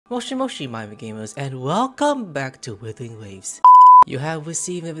Moshi Moshi, my gamers, and welcome back to Wuthering Waves. You have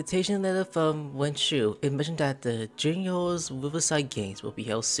received an invitation letter from Wenshu. It mentioned that the Junior's Riverside Games will be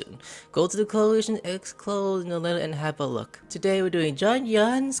held soon. Go to the Coalition X close in the letter and have a look. Today we're doing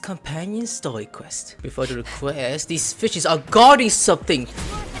Jiyan's companion story quest. Before the request, these fishes are guarding something.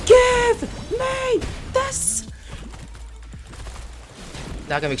 Give me this!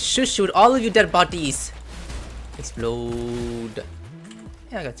 Now I'm gonna make shoo with all of you dead bodies. Explode.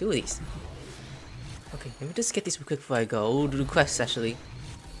 Yeah, I got two of these. Okay, let me just get these real quick before I go. Do the quest actually.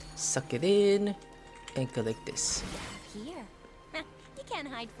 Suck it in and collect this. Here. You can't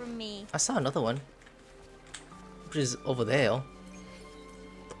hide from me. I saw another one. Which is over there.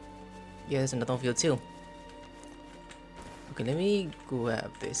 Yeah, there's another one for you too. Okay, let me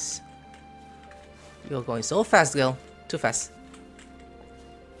grab this. You're going so fast, girl. Too fast.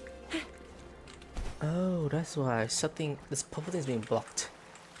 Oh, that's why something, this purple thing is being blocked.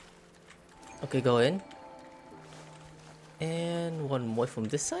 Okay, go in. And one more from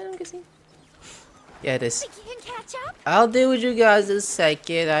this side, I'm guessing. Yeah, it is. Think you can catch up? I'll deal with you guys in a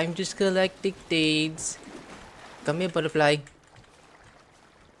second. I'm just collecting things. Come here, butterfly.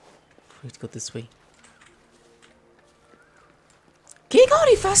 Let's go this way. Can you go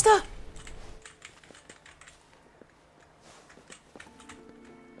any faster?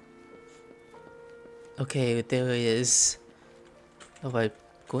 Okay, there it is. Alright,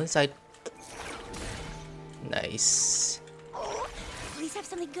 go inside. Nice. Please have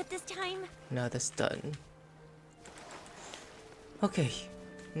something good this time. Now that's done. Okay.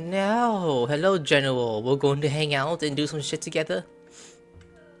 Now, hello General. We're going to hang out and do some shit together.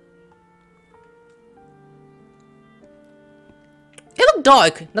 It looked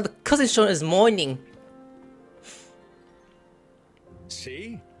dark. Now the cousin showing is morning.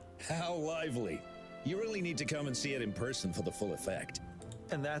 See? How lively. You really need to come and see it in person for the full effect.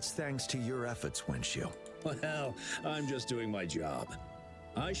 And that's thanks to your efforts, Wenshu. Well, I'm just doing my job.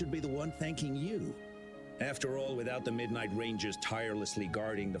 I should be the one thanking you. After all, without the Midnight Rangers tirelessly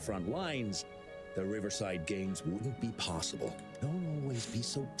guarding the front lines, the Riverside Games wouldn't be possible. Don't always be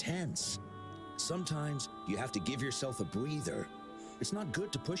so tense. Sometimes you have to give yourself a breather. It's not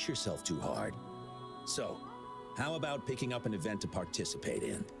good to push yourself too hard. So, how about picking up an event to participate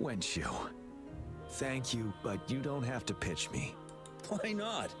in? Wenshu, thank you, but you don't have to pitch me. Why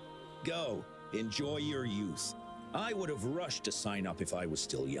not? Go. Enjoy your youth. I would have rushed to sign up if I was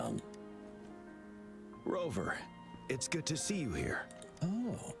still young. Rover, it's good to see you here.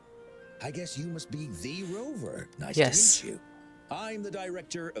 Oh, I guess you must be the Rover. Nice Yes. to meet you. I'm the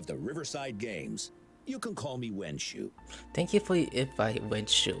director of the Riverside Games. You can call me Wenshu. Thank you for your invite,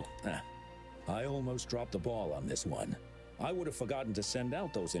 Wenshu. I almost dropped the ball on this one. I would have forgotten to send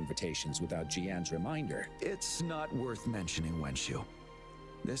out those invitations without Jiyan's reminder. It's not worth mentioning, Wenshu.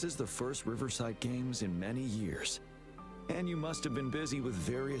 This is the first Riverside Games in many years, and you must have been busy with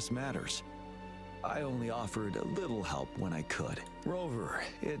various matters. I only offered a little help when I could. Rover,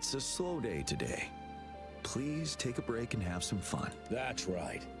 it's a slow day today. Please take a break and have some fun. That's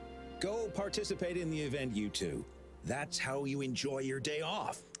right. Go participate in the event, you two. That's how you enjoy your day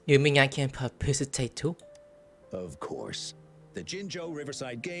off. You mean I can participate too? Of course. The Jinjo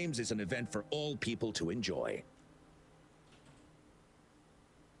Riverside Games is an event for all people to enjoy.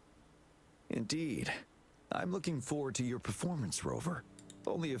 Indeed. I'm looking forward to your performance, Rover.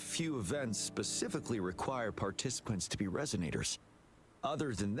 Only a few events specifically require participants to be resonators.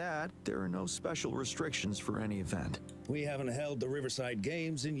 Other than that, there are no special restrictions for any event. We haven't held the Riverside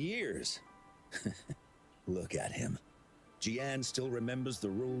Games in years. Look at him. Jiyan still remembers the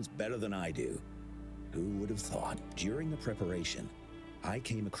rules better than I do. Who would have thought? During the preparation, I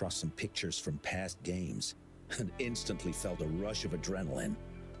came across some pictures from past games and instantly felt a rush of adrenaline.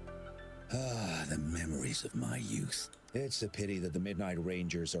 Ah, the memories of my youth. It's a pity that the Midnight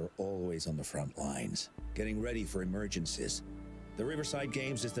Rangers are always on the front lines, getting ready for emergencies. The Riverside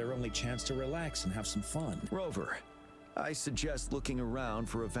Games is their only chance to relax and have some fun. Rover, I suggest looking around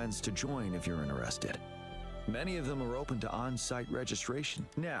for events to join if you're interested. Many of them are open to on-site registration.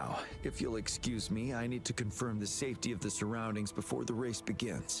 Now, if you'll excuse me, I need to confirm the safety of the surroundings before the race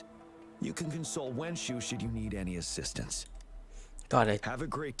begins. You can consult Wenshu should you need any assistance. Got it. Have a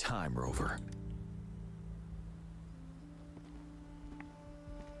great time, Rover.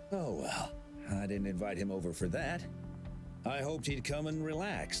 Oh well, I didn't invite him over for that. I hoped he'd come and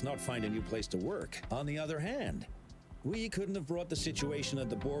relax, not find a new place to work. On the other hand, we couldn't have brought the situation at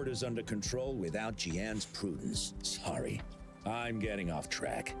the borders under control without Jiyan's prudence. Sorry, I'm getting off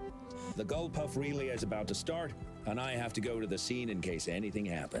track. The Gullpuff relay is about to start, and I have to go to the scene in case anything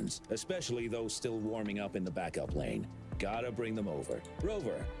happens, especially those still warming up in the backup lane. Gotta bring them over.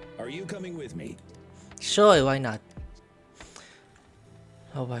 Rover, are you coming with me? Sure, why not?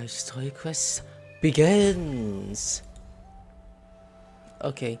 Alright, story quest begins.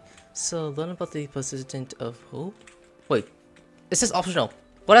 Okay, so learn about the president of who? Wait, it says optional.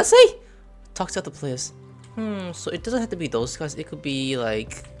 What'd I say? Talk to other players. So it doesn't have to be those guys. It could be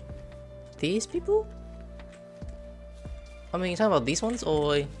like these people. I mean, you're talking about these ones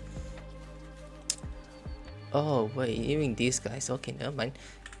or? Oh wait, you mean these guys? Okay, never mind.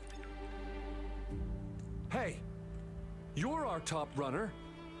 Hey, you're our top runner.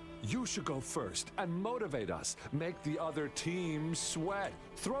 You should go first and motivate us. Make the other team sweat.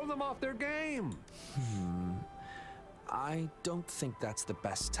 Throw them off their game. I don't think that's the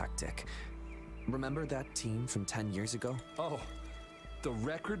best tactic. Remember that team from 10 years ago? Oh, the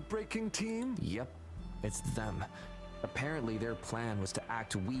record-breaking team? Yep, it's them. Apparently their plan was to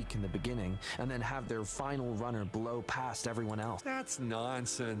act weak in the beginning and then have their final runner blow past everyone else. That's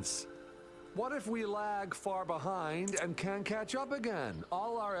nonsense. What if we lag far behind and can't catch up again?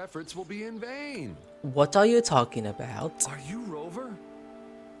 All our efforts will be in vain. What are you talking about? Are you Rover?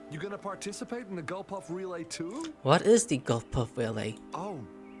 You gonna participate in the Gulpuff Relay too? What is the Gulpuff Relay? Oh,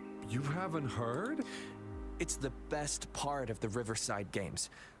 you haven't heard? It's the best part of the Riverside Games.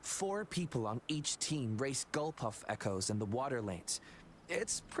 4 people on each team race Gulpuff Echoes in the water lanes.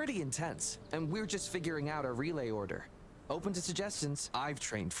 It's pretty intense, and we're just figuring out a relay order. Open to suggestions. I've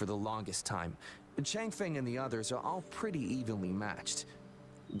trained for the longest time. Changfeng and the others are all pretty evenly matched.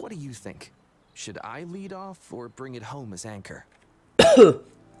 What do you think? Should I lead off or bring it home as anchor?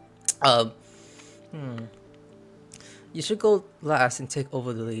 You should go last and take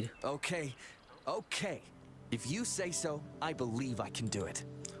over the lead. Okay. If you say so, I believe I can do it.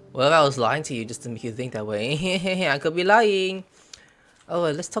 Well, I was lying to you just to make you think that way. I could be lying.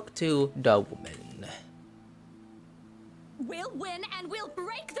 Alright, let's talk to the woman. We'll win and we'll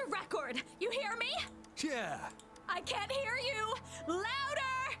break the record. You hear me? Yeah. I can't hear you.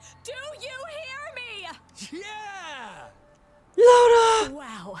 Louder! Do you hear me? Yeah! Louder!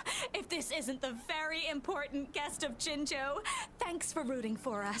 Wow, if this isn't the very important guest of Jinzhou, thanks for rooting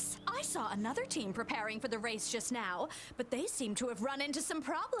for us. I saw another team preparing for the race just now, but they seem to have run into some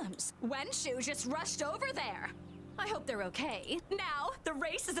problems. Wenshu just rushed over there. I hope they're okay. Now, the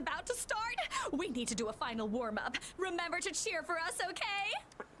race is about to start. We need to do a final warm-up. Remember to cheer for us, okay?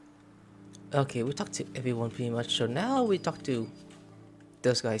 Okay, we talked to everyone pretty much, so now we talk to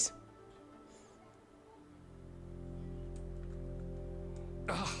those guys.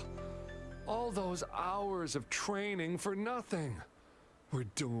 All those hours of training for nothing. We're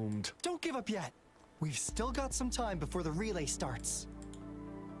doomed. Don't give up yet. We've still got some time before the relay starts.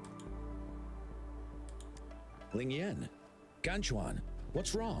 Ling Yan, Ganchuan,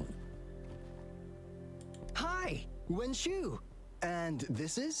 what's wrong? Hi, Wenshu. And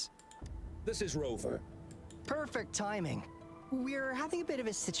this is? This is Rover. Perfect timing. We're having a bit of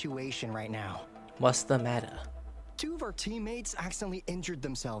a situation right now. What's the matter? 2 of our teammates accidentally injured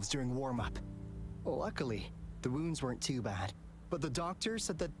themselves during warm-up. Luckily, the wounds weren't too bad, but the doctor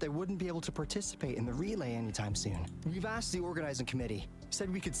said that they wouldn't be able to participate in the relay anytime soon. We've asked the organizing committee,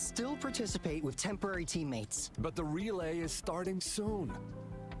 said we could still participate with temporary teammates. But the relay is starting soon.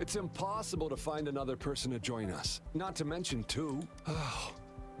 It's impossible to find another person to join us. Not to mention 2.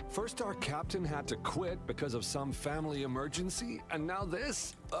 First our captain had to quit because of some family emergency, and now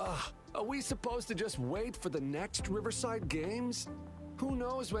this? Are we supposed to just wait for the next Riverside Games? Who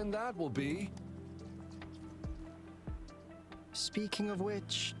knows when that will be? Speaking of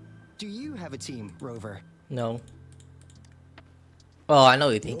which, do you have a team, Rover? No. Oh, I know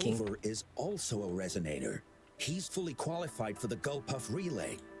what you're thinking. Rover is also a resonator. He's fully qualified for the Gulpuff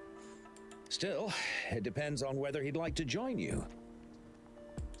Relay. Still, it depends on whether he'd like to join you.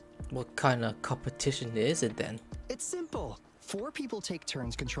 What kind of competition is it then? It's simple. 4 people take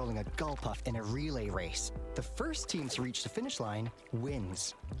turns controlling a Gulpuff in a relay race. The first team to reach the finish line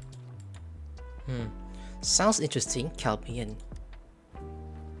wins. Sounds interesting. Count me in.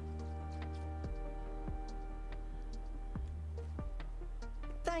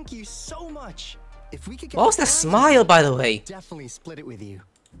 Thank you so much. If we could get What was that smile, by the way? definitely split it with you.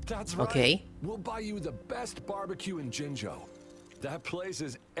 That's right. Okay. We'll buy you the best barbecue in Jinzhou. That place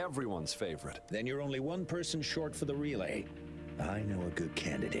is everyone's favorite. Then you're only 1 person short for the relay. I know a good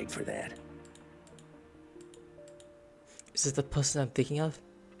candidate for that. Is this the person I'm thinking of?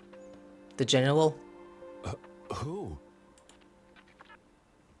 The general? Who?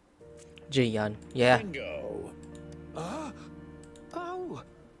 Jiyan. Yeah. Bingo! Oh,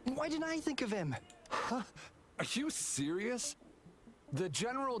 why didn't I think of him? Are you serious? The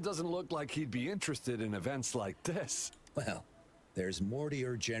general doesn't look like he'd be interested in events like this. Well, there's more to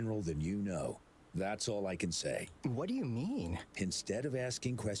your general than you know. That's all I can say. What do you mean? Instead of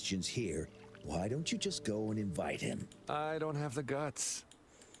asking questions here, why don't you just go and invite him? I don't have the guts.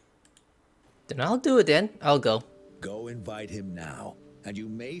 Then I'll do it then. I'll go. Go invite him now, and you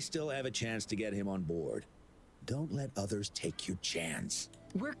may still have a chance to get him on board. Don't let others take your chance.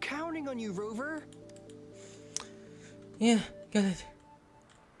 We're counting on you, Rover. Yeah, got it.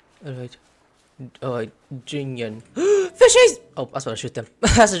 Alright. Alright, Jiyan. Fishies! Oh, I was about to shoot them.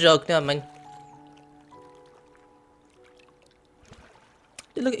 That's a joke, never mind.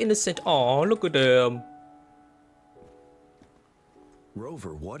 They look innocent. Oh, look at them.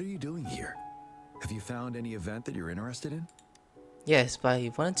 Rover, what are you doing here? Have you found any event that you're interested in? Yes, but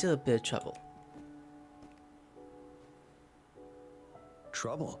I run into a bit of trouble.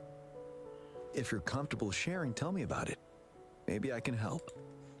 Trouble? If you're comfortable sharing, tell me about it. Maybe I can help.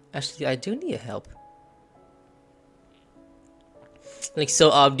 Actually, I do need help. Like,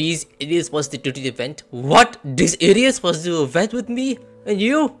 so, these idiots supposed to do the event? What? These idiots supposed to do an event with me? And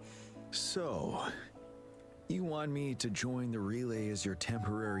you? So, you want me to join the relay as your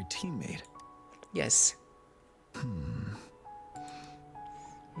temporary teammate? Yes.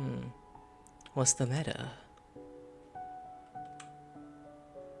 What's the matter?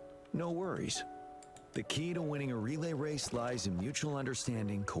 No worries. The key to winning a relay race lies in mutual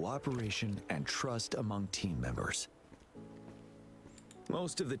understanding, cooperation, and trust among team members.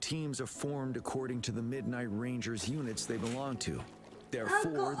 Most of the teams are formed according to the Midnight Rangers units they belong to.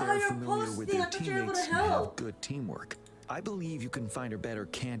 Therefore, they're familiar with their teammates and have good teamwork. I believe you can find a better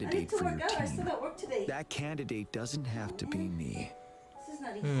candidate for your team. That candidate doesn't have to be me.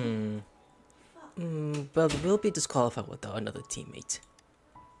 But we'll be disqualified without another teammate.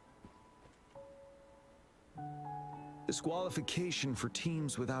 Disqualification for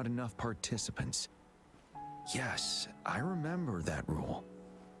teams without enough participants. Yes, I remember that rule.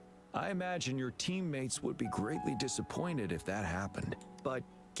 I imagine your teammates would be greatly disappointed if that happened. But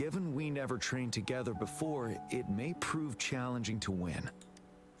given we never trained together before, it may prove challenging to win.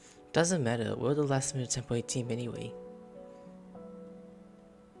 Doesn't matter, we're the last minute temporary team anyway.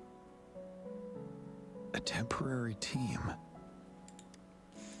 A temporary team?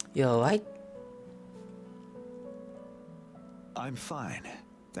 You alright? I'm fine.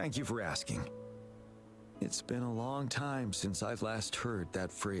 Thank you for asking. It's been a long time since I've last heard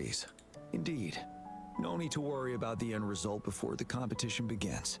that phrase. Indeed. No need to worry about the end result before the competition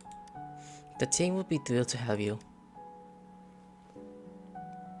begins. The team would be thrilled to have you.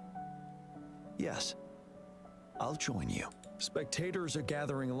 Yes. I'll join you. Spectators are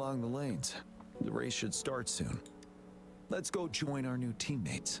gathering along the lanes. The race should start soon. Let's go join our new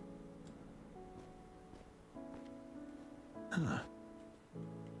teammates. Huh.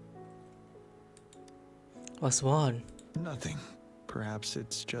 What's wrong? Nothing. Perhaps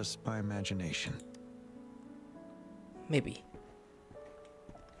it's just my imagination. Maybe.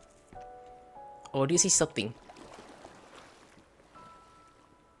 Or do you see something?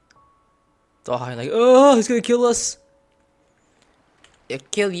 Oh, like, oh, he's gonna kill us. He'll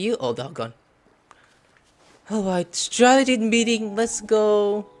kill you? Oh, doggone. Alright, strategy meeting, let's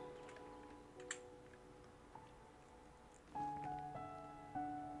go.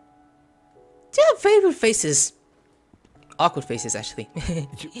 Do you have favorite faces? Awkward faces, actually.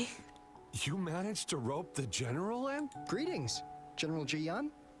 You managed to rope the general in? Greetings, General Jiyan.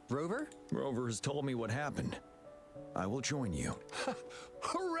 Rover? Rover has told me what happened. I will join you.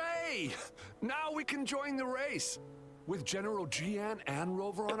 Hooray! Now we can join the race. With General Jiyan and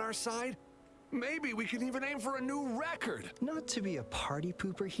Rover on our side, maybe we can even aim for a new record. Not to be a party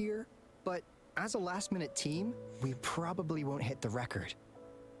pooper here, but as a last-minute team, we probably won't hit the record.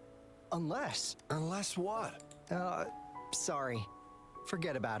 Unless... Unless what? Sorry.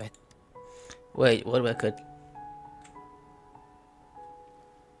 Forget about it. Wait, what record?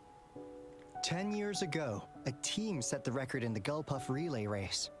 10 years ago, a team set the record in the Gulpuff relay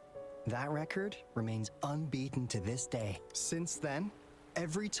race. That record remains unbeaten to this day. Since then,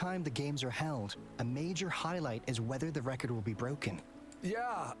 every time the games are held, a major highlight is whether the record will be broken.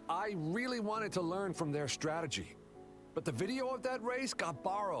 Yeah, I really wanted to learn from their strategy. But the video of that race got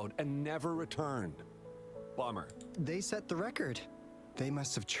borrowed and never returned. Bummer. They set the record. They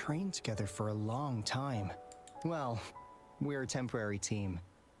must have trained together for a long time. Well, we're a temporary team.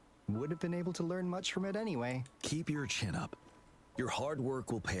 Would have been able to learn much from it anyway. Keep your chin up. Your hard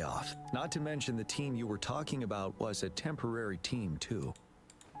work will pay off. Not to mention the team you were talking about was a temporary team too.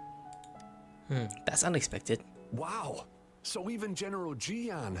 That's unexpected. Wow. So even General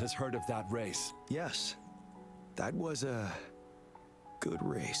Jiyan has heard of that race. Yes. That was a good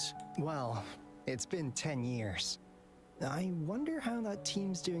race. Well, it's been 10 years. I wonder how that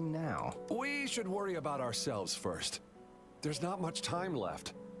team's doing now. We should worry about ourselves first. There's not much time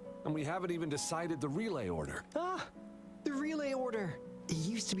left, and we haven't even decided the relay order. Ah, the relay order. It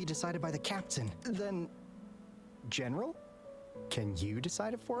used to be decided by the captain. Then, General, can you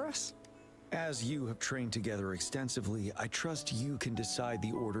decide it for us? As you have trained together extensively, I trust you can decide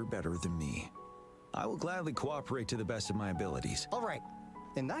the order better than me. I will gladly cooperate to the best of my abilities. All right.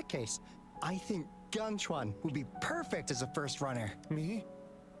 In that case, I think Gunchuan would be perfect as a first runner. Me?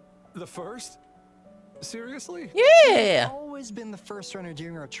 The first? Seriously? Yeah. Always been the first runner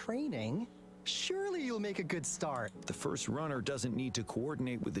during our training. Surely you'll make a good start. The first runner doesn't need to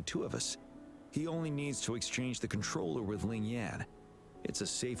coordinate with the two of us. He only needs to exchange the controller with Ling Yan. It's a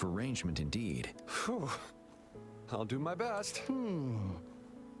safe arrangement indeed. Whew. I'll do my best.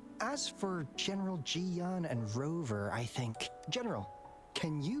 As for General Jiyan and Rover, I think... General,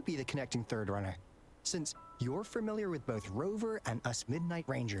 can you be the connecting third runner? Since you're familiar with both Rover and us Midnight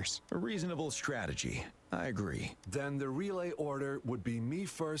Rangers. A reasonable strategy. I agree. Then the relay order would be me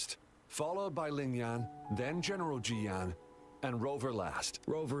first, followed by Ling Yan, then General Jiyan, and Rover last.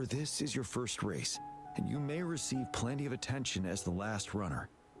 Rover, this is your first race, and you may receive plenty of attention as the last runner.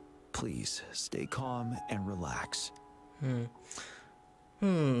 Please, stay calm and relax.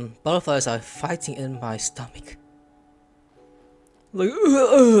 Butterflies are fighting in my stomach. Like,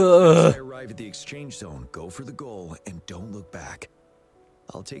 As I arrive at the exchange zone, go for the goal and don't look back.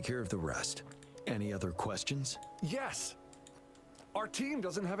 I'll take care of the rest. Any other questions? Yes! Our team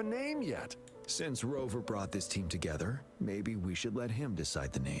doesn't have a name yet. Since Rover brought this team together, maybe we should let him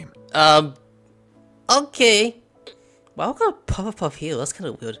decide the name. Okay. Wow, I got a Puff here. That's kind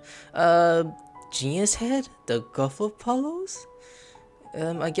of weird. Genius Head? The Gulf of Apollos?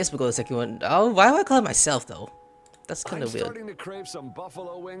 I guess we'll go to the second one. Oh, why do I call it myself, though? That's kind of weird. I'm starting to crave some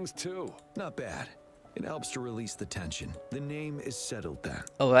buffalo wings, too. Not bad. It helps to release the tension. The name is settled then.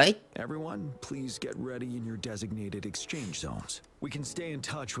 Alright. Everyone, please get ready in your designated exchange zones. We can stay in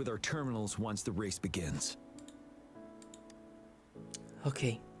touch with our terminals once the race begins.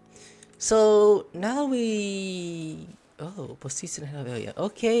 Okay. So, now we... Oh, position head of area.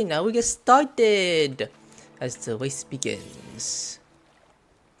 Okay, now we get started. As the race begins.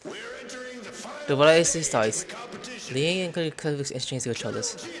 The race starts. Lee and Curtis exchange each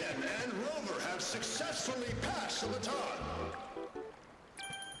other's.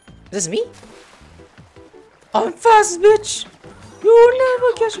 Is this me? I'm fast, bitch! You'll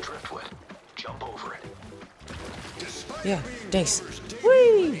never catch me! Jump over it. Yeah, thanks.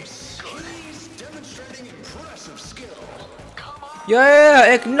 Whee!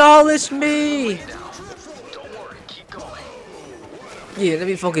 Yeah, acknowledge me! Don't worry, keep going. Yeah, let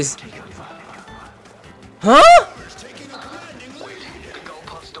me focus. Huh?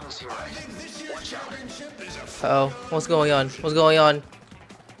 Uh-oh, what's going on? What's going on?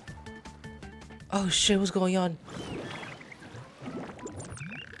 Oh shit, what's going on?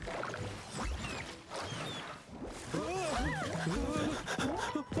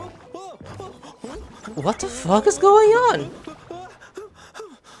 What the fuck is going on?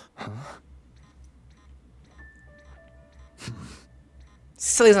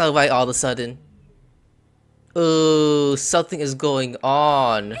 Something's not right all of a sudden. Ooh, something is going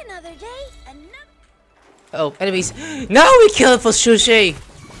on. Another day, Oh, enemies. Now we kill it for sushi!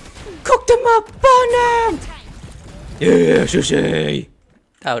 Cook them up, burn them! Yeah, sushi!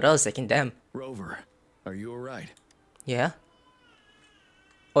 Oh, that was second, damn. Rover, are you alright? Yeah?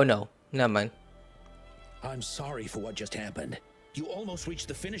 Oh no, never mind. I'm sorry for what just happened. You almost reached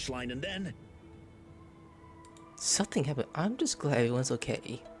the finish line and then... Something happened. I'm just glad everyone's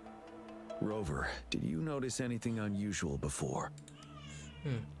okay. Rover, did you notice anything unusual before?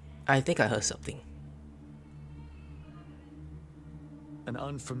 I think I heard something. An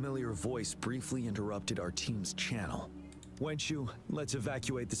unfamiliar voice briefly interrupted our team's channel. Wenshu, let's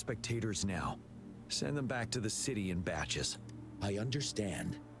evacuate the spectators now. Send them back to the city in batches. I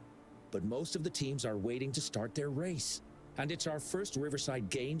understand. But most of the teams are waiting to start their race. And it's our first Riverside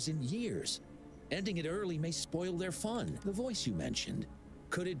Games in years. Ending it early may spoil their fun. The voice you mentioned.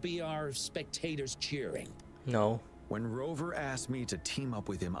 Could it be our spectators cheering? No. When Rover asked me to team up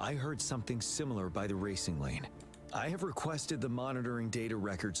with him, I heard something similar by the racing lane. I have requested the monitoring data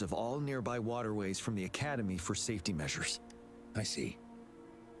records of all nearby waterways from the Academy for safety measures. I see.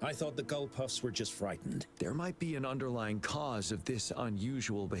 I thought the Gull Puffs were just frightened. There might be an underlying cause of this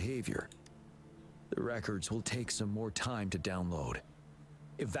unusual behavior. The records will take some more time to download.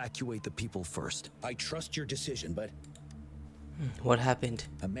 Evacuate the people first. I trust your decision, but What happened?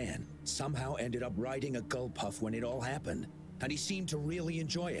 a man somehow ended up riding a Gull Puff when it all happened. And he seemed to really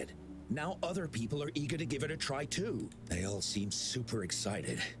enjoy it. Now other people are eager to give it a try too. They all seem super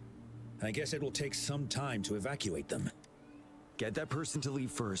excited. I guess it will take some time to evacuate them. Get that person to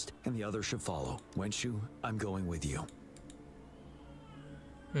leave first, and the others should follow. Wenshu, I'm going with you.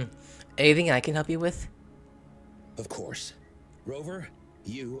 Anything I can help you with? Of course. Rover,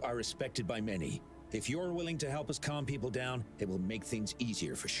 you are respected by many. If you're willing to help us calm people down, it will make things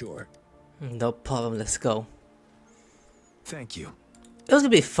easier for sure. No problem, let's go. Thank you. It was gonna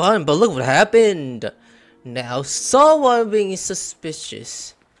be fun, but look what happened. Now someone being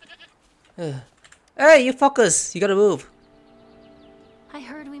suspicious. Hey, you fuckers, you gotta move. I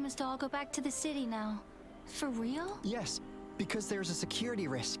heard we must all go back to the city now. For real? Yes, because there's a security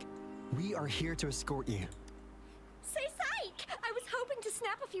risk. We are here to escort you. Say psych! I was hoping to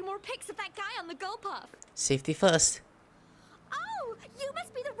snap a few more pics of that guy on the Gulpuff. Safety first. Oh, you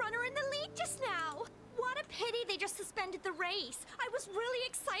must be the runner in the lead just now. What a pity they just suspended the race. I was really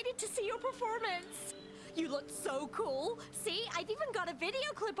excited to see your performance. You looked so cool. See, I've even got a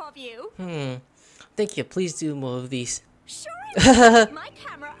video clip of you. Thank you, please do more of these. Sure. My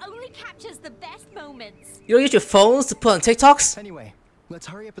camera only captures the best moments. You don't use your phones to put on TikToks? Anyway, let's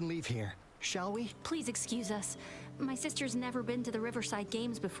hurry up and leave here, shall we? Please excuse us. My sister's never been to the Riverside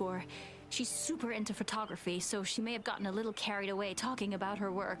Games before. She's super into photography, so she may have gotten a little carried away talking about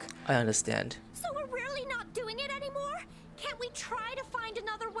her work. I understand. So we're really not doing it anymore? Can't we try to find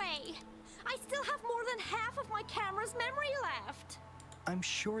another way? I still have more than half of my camera's memory left. I'm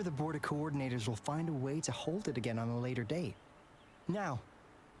sure the board of coordinators will find a way to hold it again on a later date. Now,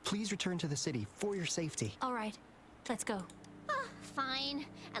 please return to the city for your safety. All right, let's go. Fine.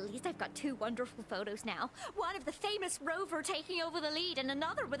 At least I've got two wonderful photos now. One of the famous Rover taking over the lead and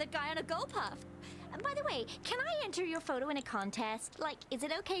another with a guy on a Gulpuff. And by the way, can I enter your photo in a contest? Like, is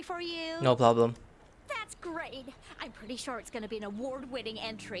it okay for you? No problem. That's great. I'm pretty sure it's going to be an award-winning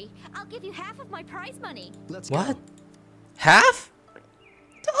entry. I'll give you half of my prize money. Let's What? go. Half?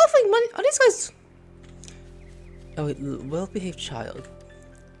 They're offering money. Are these guys? Oh, wait, well-behaved child.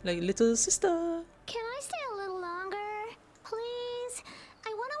 Like little sister. Can I stay a little longer? Please?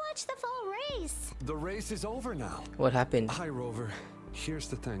 I want to watch the full race. The race is over now. What happened? Hi, Rover. Here's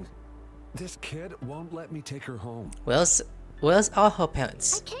the thing. This kid won't let me take her home. Where's are her I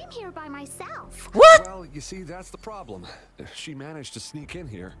parents? came here by myself. What? Well, you see, that's the problem. She managed to sneak in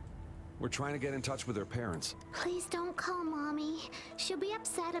here. We're trying to get in touch with her parents. Please don't call Mommy. She'll be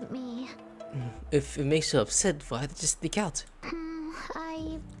upset at me. If it makes her upset, why did you sneak out?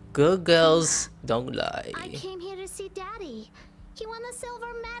 I Good girls, don't lie. came here to see Daddy. He won the silver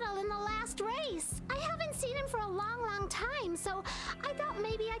medal in the last race. I haven't seen him for a long, long time, so I thought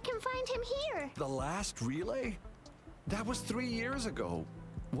maybe I can find him here. The last relay? That was 3 years ago.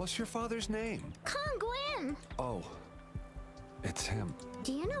 What's your father's name? Kong Gwyn. Oh, it's him.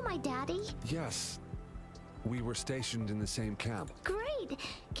 Do you know my daddy? Yes. We were stationed in the same camp. Great.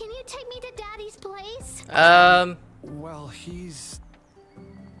 Can you take me to Daddy's place? Well, he's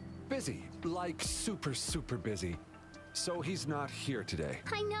busy. Like super, super busy. So he's not here today.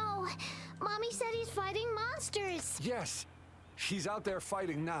 I know. Mommy said he's fighting monsters. Yes, he's out there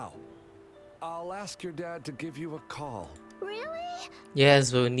fighting now. I'll ask your dad to give you a call. Really?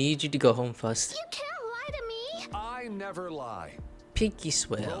 Yes, we'll need you to go home first. You can't lie to me. I never lie. Pinky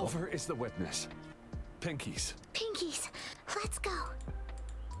swear. Rover is the witness. Pinkies. Pinkies, let's go.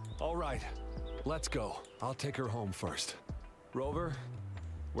 All right, let's go. I'll take her home first. Rover,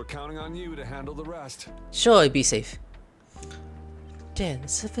 we're counting on you to handle the rest. Sure, be safe. Damn,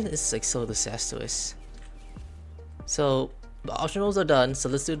 this event is like so disastrous. So, the optionals are done, so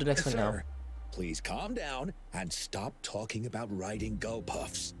let's do the next one now. Sir, please calm down and stop talking about riding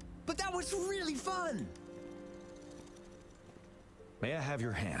Gulpuffs. But that was really fun! May I have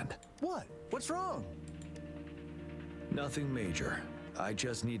your hand? What? What's wrong? Nothing major. I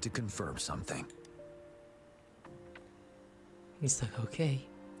just need to confirm something. He's like, okay.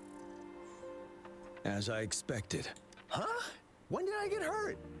 As I expected. Huh? When did I get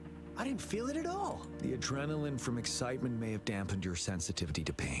hurt? I didn't feel it at all. The adrenaline from excitement may have dampened your sensitivity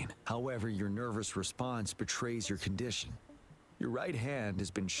to pain. However, your nervous response betrays your condition. Your right hand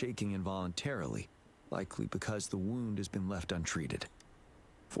has been shaking involuntarily, likely because the wound has been left untreated.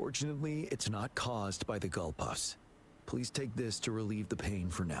 Fortunately, it's not caused by the Gulpuffs. Please take this to relieve the pain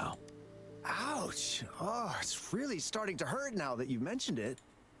for now. Ouch! Oh, it's really starting to hurt now that you mentioned it.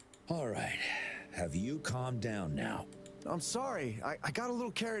 All right, have you calmed down now? I'm sorry, I got a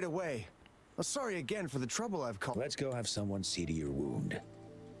little carried away. I'm sorry again for the trouble I've caused. Let's go have someone see to your wound.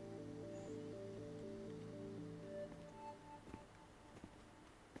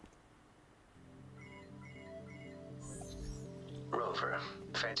 Rover,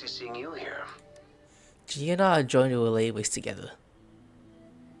 Fancy seeing you here. Jiyan and I joined the relay race together.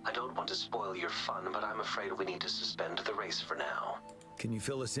 I don't want to spoil your fun, but I'm afraid we need to suspend the race for now. Can you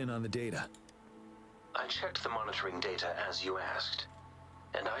fill us in on the data? I checked the monitoring data as you asked,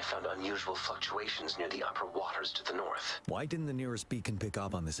 and I found unusual fluctuations near the upper waters to the north. Why didn't the nearest beacon pick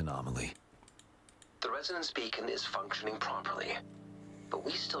up on this anomaly? The resonance beacon is functioning properly, but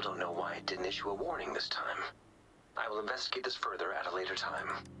we still don't know why it didn't issue a warning this time. I will investigate this further at a later time.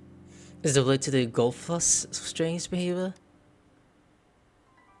 Is it related to the Golfus strange behavior?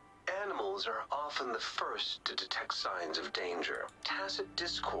 Animals are often the first to detect signs of danger. Tacit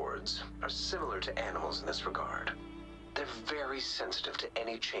discords are similar to animals in this regard. They're very sensitive to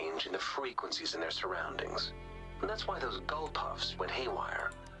any change in the frequencies in their surroundings. And that's why those gull puffs went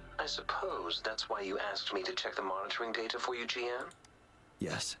haywire. I suppose that's why you asked me to check the monitoring data for you, Jiyan?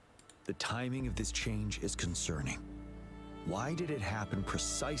 Yes. The timing of this change is concerning. Why did it happen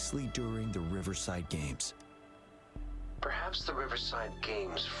precisely during the Riverside Games? Perhaps the Riverside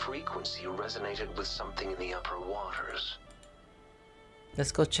Games frequency resonated with something in the upper waters.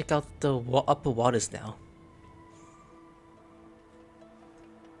 Let's go check out the upper waters now.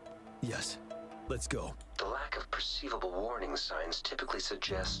 Yes, let's go. The lack of perceivable warning signs typically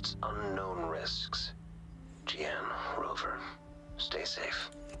suggests unknown risks. Jiyan, Rover, stay safe.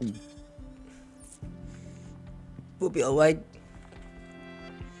 We'll be alright.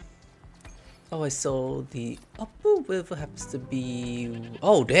 Alright, so the upper river happens to be...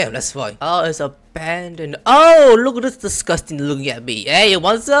 Oh damn, that's fine. Oh, it's abandoned. Oh, look at this disgusting looking at me. Hey, you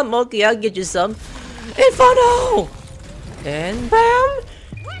want some? Okay, I'll get you some. Inferno! And bam!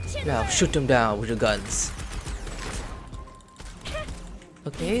 Now shoot them down with your guns.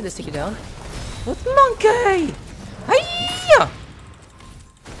 Okay, let's take it down. What monkey? Hiya!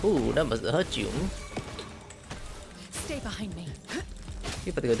 Ooh, that must have hurt you. Stay behind me.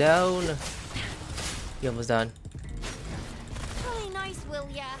 You better go down. You're almost done. Really nice, will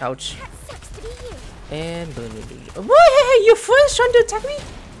ya? Ouch. That sucks to be you. And what? Hey, your friend's trying to attack me?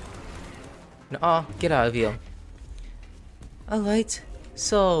 Nuh-uh, get out of here. Alright.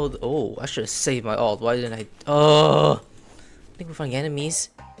 So, oh, I should have saved my ult. Why didn't I? Oh, I think we're finding enemies.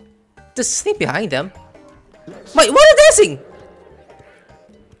 There's snake behind them. Wait, what are they dancing?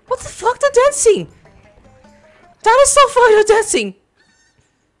 What the fuck? They're dancing. That is so funny. They're dancing.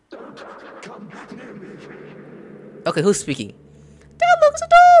 Okay, who's speaking? That looks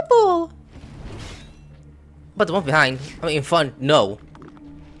adorable. But the one behind, I mean in front, no.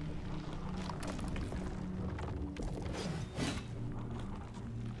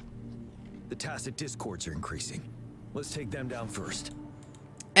 The tacit discords are increasing. Let's take them down first.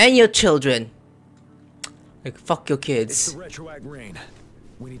 And your children. Like, fuck your It's kids. the retroact rain.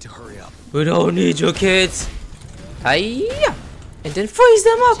 We need to hurry up. We don't need your kids. Hiya! And then freeze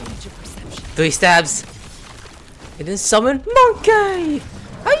them up. 3 stabs. And then summon monkey.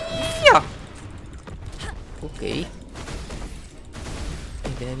 Hiya! Okay.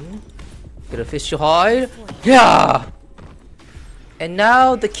 And then get a fish to hide. Yeah. And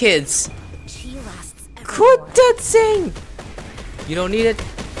now the kids. Quit dancing. You don't need it.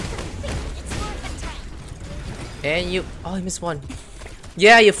 And you... Oh, I missed one.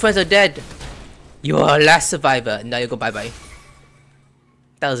 Yeah, your friends are dead. You are our last survivor. Now you go bye-bye.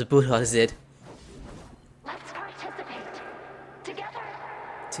 That was brutal as it. Let's participate. Together.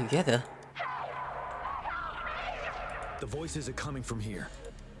 Together? The voices are coming from here.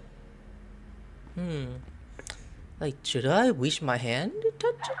 Like, should I reach my hand to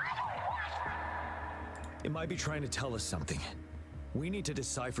touch it? It might be trying to tell us something. We need to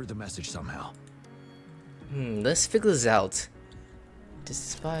decipher the message somehow. Let's figure this out.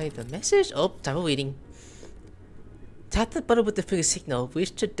 Despite the message... Oh, time for waiting. Tap the button with the finger signal.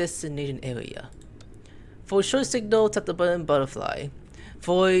 Reach the destination area. For a short signal, tap the button butterfly.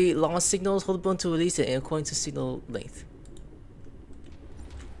 For a long signal, hold the button to release it according to signal length.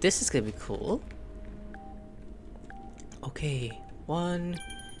 This is gonna be cool. Okay, 1.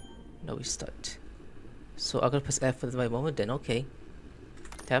 Now we start. So I'm gonna press F for the right moment, then okay.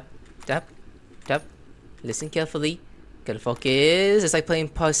 Tap, tap, tap. Listen carefully. Gotta focus. It's like playing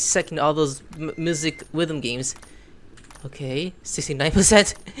per second all those music rhythm games. Okay,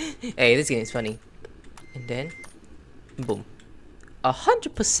 69%. Hey, this game is funny. And then, boom.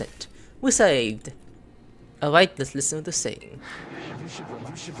 100%. We saved. Alright, let's listen to the saying. You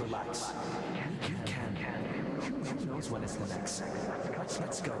should relax. You can. Who knows when it's the next?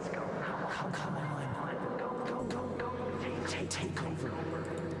 Let's go. Come on. Go. Take over.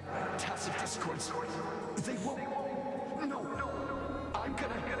 Tacit discords. They won't. No. I'm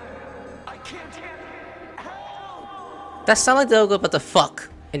gonna. I can't. Help! That sound like they'll go about the fuck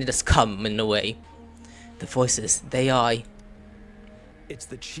and just come in a way. The voices, they are. It's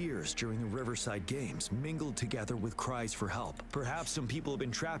the cheers during the Riverside Games mingled together with cries for help. Perhaps some people have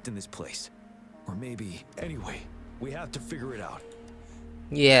been trapped in this place. Or maybe... Anyway, we have to figure it out.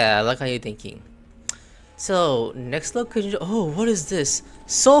 Yeah, I like how you're thinking. So, next location. Oh, what is this?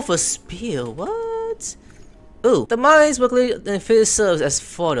 Sulfur Spiel. What? Ooh, the mines luckily Nvidia serves as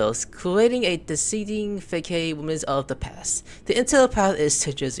photos, creating a deceiving facade image of the past. The internal path is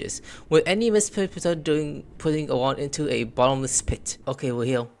tenuous, with any misspent putting one into a bottomless pit. Okay, we're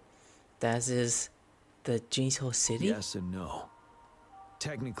here. That is the Jinso city? Yes and no.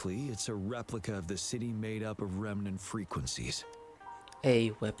 Technically, it's a replica of the city made up of remnant frequencies.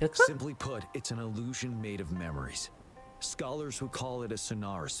 A replica? Simply put, it's an illusion made of memories. Scholars would call it a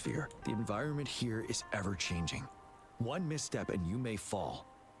sonosphere. The environment here is ever-changing. One misstep and you may fall.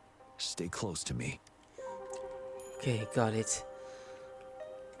 Stay close to me. Okay, got it.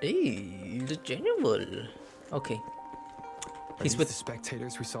 Hey, the general. Okay. He's with the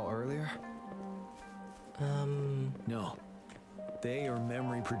spectators we saw earlier? No. They are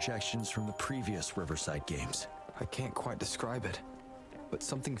memory projections from the previous Riverside Games. I can't quite describe it, but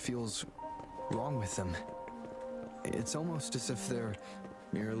something feels wrong with them. It's almost as if they're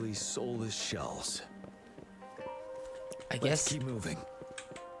Merely soulless shells. I guess. Let's keep moving.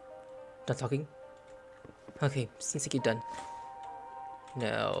 Not talking? Okay, seems like you're done.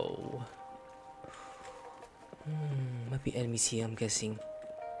 No. Might be enemies here, I'm guessing.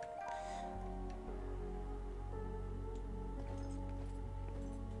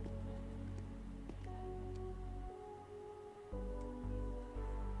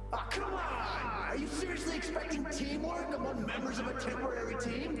 Oh, come on! Are you seriously expecting teamwork among members of a temporary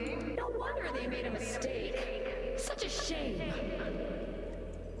team? No wonder they made a mistake. Such a shame.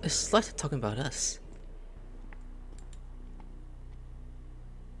 It's like they're talking about us.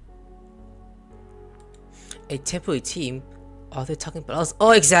 A temporary team? Are they talking about us?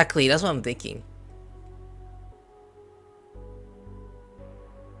 Oh, exactly. That's what I'm thinking.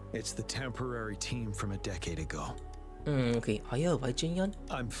 It's the temporary team from a decade ago. Okay. Are you alright, Jiyan?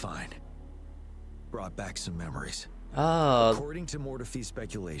 I'm fine. Brought back some memories. Oh. According to Mortefe's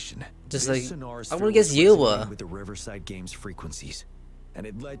speculation, Just this like, sonar I wanna guess you were. resonated with the Riverside Games frequencies, and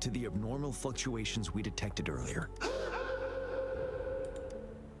it led to the abnormal fluctuations we detected earlier.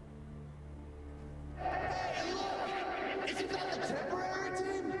 Isn't that the temporary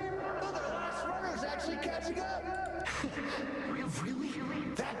team? Oh, their last runner's actually catching up. Really?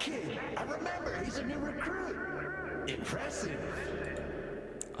 That kid, I remember, he's a new recruit. Impressive.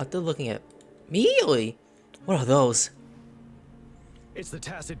 Are they looking at me? Really? What are those? It's the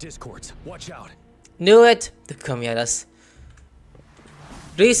tacit discords. Watch out. Knew it! They're coming at us.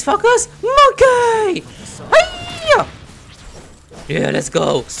 These fuckers! Monkey! Hiya! Yeah, let's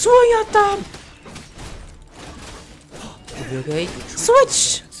go! Swing at them! Okay.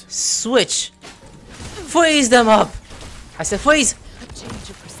 Switch! Switch! Freeze them up! I said freeze!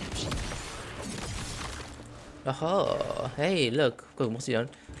 Oh, hey, look. Go, what's he done?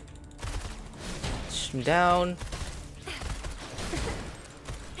 Shoot him down.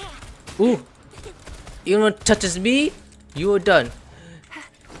 Ooh! Anyone touches me, you are done.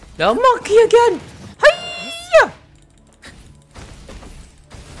 Now monkey again! Hiya!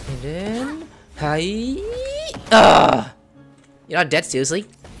 And then hi. Ah! You're not dead, seriously?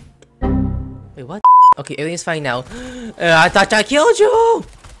 Wait, what? Okay, everything's fine now. I thought I killed you!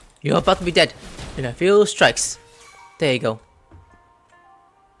 You're about to be dead. And I feel strikes. There you go.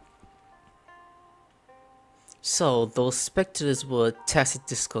 So, those spectators were tacit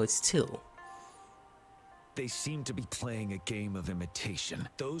discords too. They seem to be playing a game of imitation.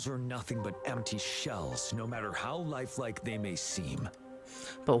 Those are nothing but empty shells, no matter how lifelike they may seem.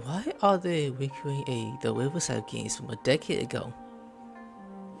 But why are they recreating the Riverside games from a decade ago?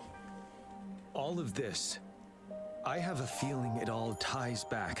 All of this, I have a feeling it all ties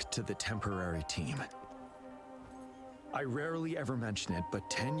back to the temporary team. I rarely ever mention it, but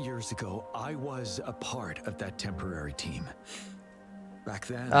 10 years ago, I was a part of that temporary team. Back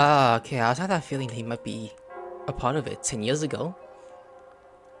then... Ah, okay, I had that feeling he might be a part of it 10 years ago.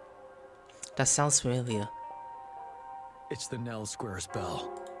 That sounds familiar. It's the Nell Squares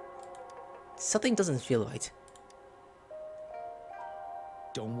bell. Something doesn't feel right.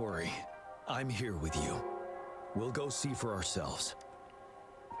 Don't worry, I'm here with you. We'll go see for ourselves.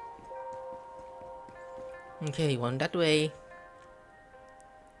 Okay, one that way.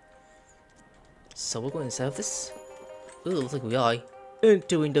 So we're going inside of this? Ooh, looks like we are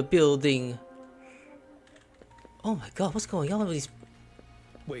entering the building. Oh my god, what's going on with these?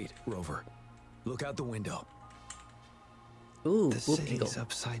 Wait, Rover. Look out the window. Ooh, The boob angle. city's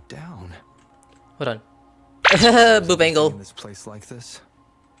upside down. Hold on. Boob angle. In this place like this?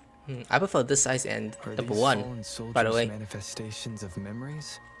 I prefer this size and Are number these 1, fallen soldiers by the way. manifestations of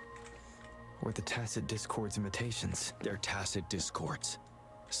memories? Or the tacit discords imitations? They're tacit discords.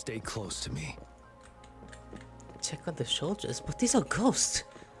 Stay close to me. Check on the soldiers, but these are ghosts.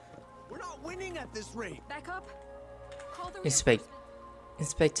 We're not winning at this rate. Back up. Call the Inspect.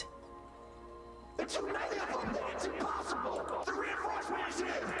 Inspect. It's too many of them. It's impossible. The reinforcement is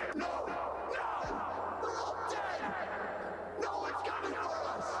here. No. We're all dead. No one's coming for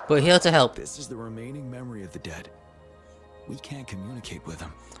us. We're here to help. This is the remaining memory of the dead. We can't communicate with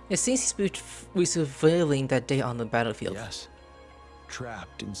them. It seems he's revealing that day on the battlefield. Yes.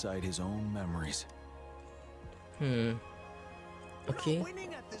 Trapped inside his own memories. Okay.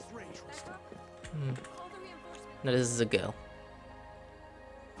 Winning at this rate. Now this is a girl.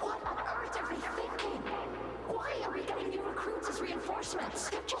 What on earth are we thinking? Why are we getting new recruits as reinforcements?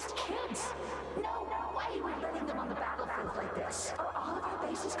 They're just kids. No way we're letting them on the battlefield like this. Are all of our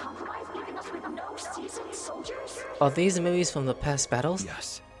bases compromised, leaving us with no seasoned soldiers? Are these memories from the past battles?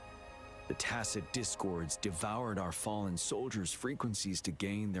 Yes. The tacit discords devoured our fallen soldiers' frequencies to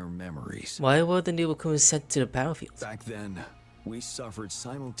gain their memories. Why were the new recruits sent to the battlefield? Back then, we suffered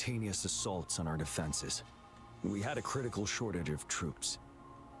simultaneous assaults on our defenses. We had a critical shortage of troops.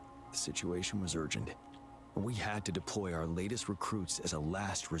 The situation was urgent. We had to deploy our latest recruits as a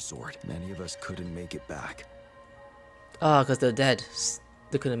last resort. Many of us couldn't make it back. Ah, because they're dead.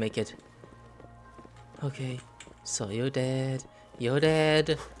 They couldn't make it. Okay, so you're dead. You're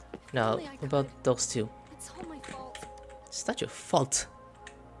dead. Now, what about those two? It's all my fault. It's not your fault.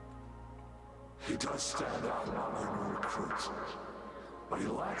 He does stand out among our new recruits, but he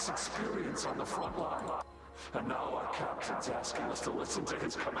lacks experience on the front line. And now our captain's asking us to listen to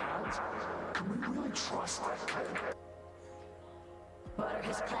his commands. Can we really trust that kid? What are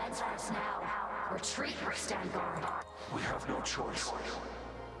his plans for us now? Retreat or stand guard? We have no choice.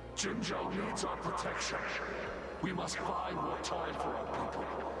 Jinzhou needs our protection. We must buy more time for our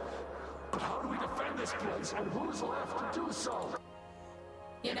people. But how do we defend this place, and who's left to do so?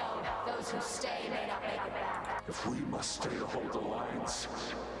 You know, those who stay may not make it back. If we must stay to hold the lines,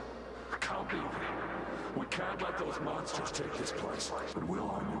 count me in. We can't let those monsters take this place. But will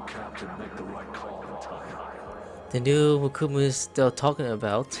our new captain make the right call in time? The new recruitments they're talking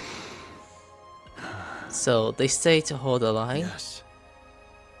about. So they stay to hold the line. Yes.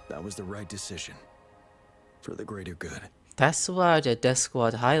 That was the right decision. For the greater good. That's why the Death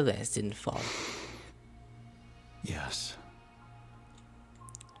Squad Highlands didn't fall. Yes.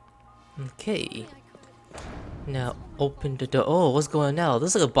 Okay. Now open the door. Oh, what's going on now?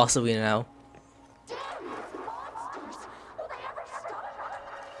 This is like a boss arena now.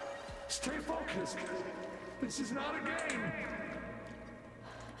 Stay focused. This is not a game.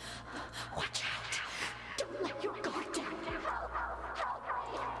 Watch out! Don't let your guard down. Help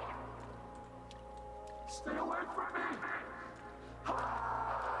me! Stay away from me.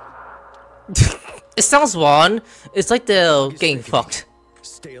 It sounds wrong. It's like they're getting fucked.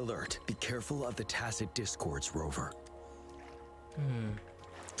 Stay alert. Be careful of the tacit discords, Rover.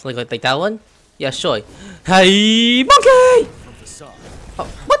 Like that one? Yeah, sure. Hey, monkey! Oh,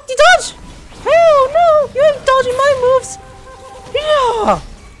 what? You dodge? Hell no! You're dodging my moves! Yeah!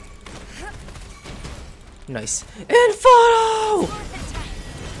 Nice. Inferno!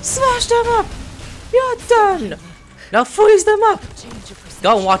 Smash them up! You're done! Now freeze them up!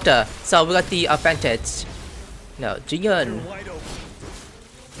 Go on, water. So we got the advantage. Now, Jiyan.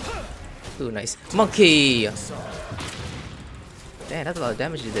 Ooh, nice. Monkey! Damn, that's a lot of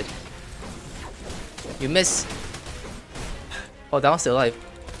damage you did. You miss. Oh, that one's still alive.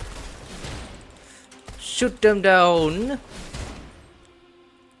 Shoot them down.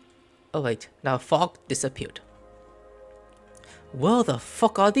 Oh wait, now fog disappeared. Where the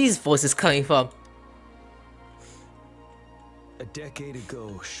fuck are these voices coming from? A decade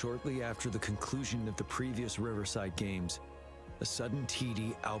ago, shortly after the conclusion of the previous Riverside Games, a sudden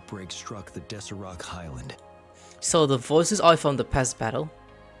TD outbreak struck the Desirok Highland. So the voices are from the past battle?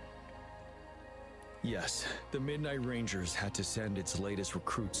 Yes, the Midnight Rangers had to send its latest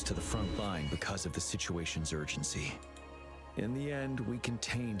recruits to the front line because of the situation's urgency. In the end, we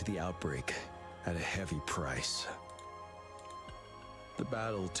contained the outbreak at a heavy price. The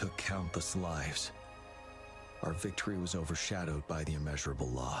battle took countless lives. Our victory was overshadowed by the immeasurable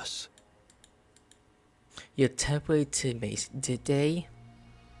loss. Your temporary teammates, did they?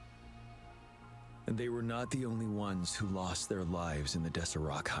 And they were not the only ones who lost their lives in the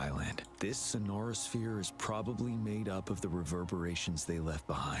Desirok Highland. This sonorosphere is probably made up of the reverberations they left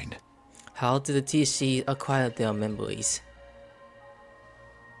behind. How did the TC acquire their memories?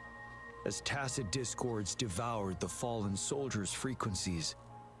 As tacit discords devoured the fallen soldiers' frequencies,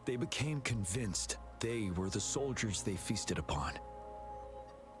 they became convinced they were the soldiers they feasted upon.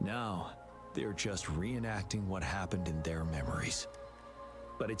 Now, they're just reenacting what happened in their memories.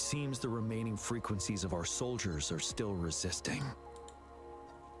 But it seems the remaining frequencies of our soldiers are still resisting.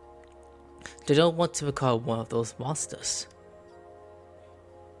 They don't want to become one of those monsters.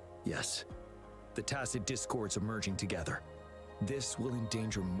 Yes, the tacit discords are merging together. This will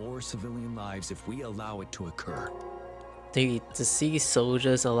endanger more civilian lives if we allow it to occur. The sea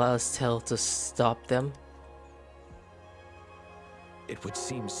soldiers allow us to stop them. It would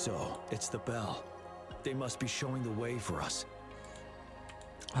seem so. It's the bell. They must be showing the way for us.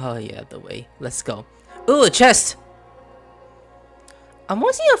 Oh yeah, the way. Let's go. Ooh, a chest! I'm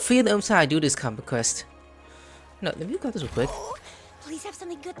watching a feeling every time I do this combat quest. No, let me grab this real quick. Please have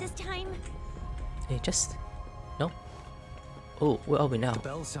something good this time. Hey, chest. No. Oh, where are we now? The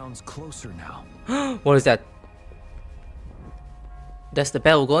bell sounds closer now. What is that? That's the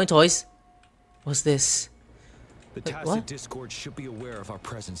bell we're going towards. What's this? The tacit discord should be aware of our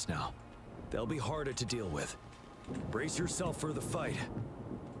presence now. They'll be harder to deal with. Brace yourself for the fight.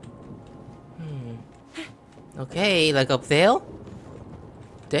 Okay, like up there?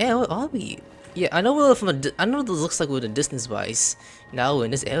 There, where are we? Yeah, I know we're from I know this looks like we're in distance-wise. Now we're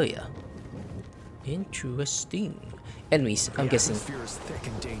in this area. Interesting. Enemies, I'm guessing. The atmosphere is thick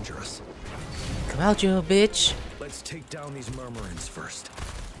and dangerous. Come out, you bitch. Let's take down these murmurins first.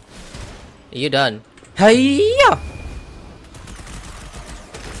 You're done. Hiya!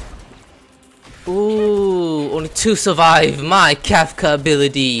 Ooh, only 2 survive. My Kafka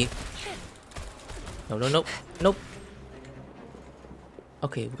ability. No, no, no, nope.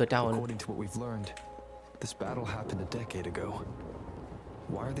 Okay, we got that one. According to what we've learned, this battle happened a decade ago.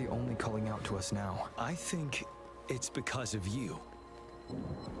 Why are they only calling out to us now? I think it's because of you.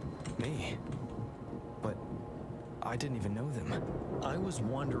 Me? But I didn't even know them. I was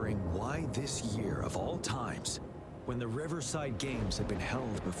wondering why this year of all times, when the Riverside Games had been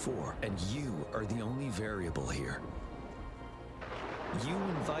held before, and you are the only variable here. You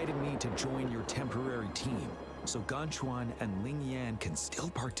invited me to join your temporary team, so Ganchuan and Ling Yan can still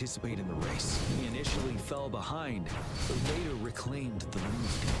participate in the race. He initially fell behind, but later reclaimed the lead.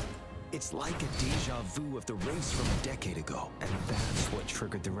 It's like a deja vu of the race from a decade ago. And that's what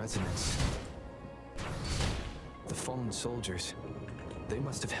triggered the resonance. The fallen soldiers, they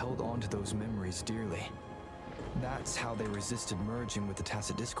must have held on to those memories dearly. That's how they resisted merging with the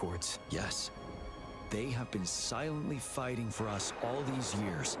tacit discords. Yes. They have been silently fighting for us all these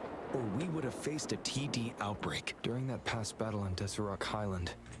years, or we would have faced a TD outbreak. During that past battle on Desert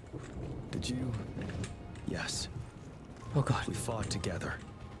Highland, did you... Yes. Oh god. We fought together.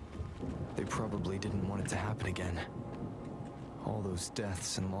 They probably didn't want it to happen again. All those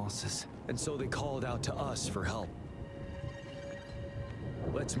deaths and losses. And so they called out to us for help.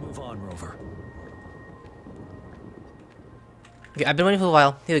 Let's move on, Rover. Okay, I've been waiting for a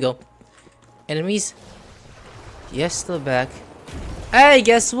while. Here we go. Enemies? Yes, they're back. Hey,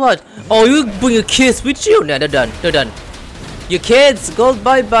 guess what? Oh, you bring your kids with you? No, they're done. They're done. Your kids, go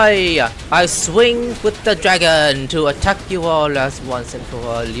bye-bye. I swing with the dragon to attack you all as once and for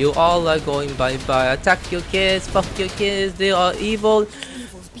all. You all are going bye-bye. Attack your kids. Fuck your kids. They are evil.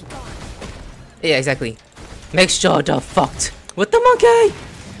 Yeah, exactly. Make sure they're fucked with the monkey.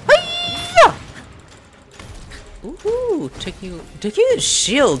 Hiya! Ooh, taking the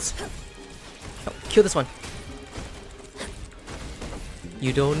shields. Oh, kill this one.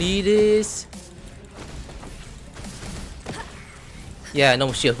 You don't need this. Yeah,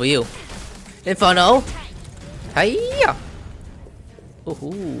 no shield for you. Inferno. Hiya!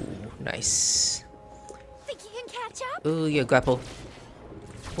 Ooh, nice. Think you can catch up? Ooh, yeah, grapple.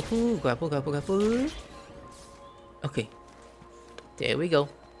 Ooh, grapple, grapple, grapple. Okay. There we go.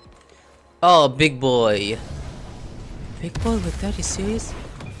 Oh, big boy. Big boy with that, you serious?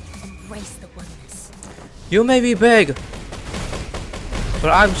 Embrace the oneness. You may be big, but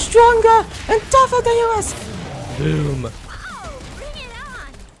I'm stronger and tougher than you is. Boom. Whoa, bring it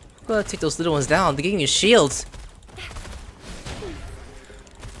on. Gotta take those little ones down. They're getting you shields.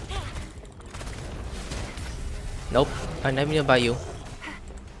 Nope, I'm not nearby you.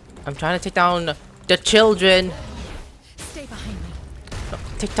 I'm trying to take down the children. Stay behind me. No,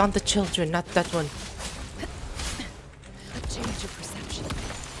 take down the children, not that one. A change of perception.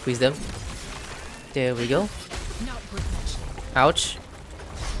 Freeze them. There we go. Not worth mentioning. Ouch.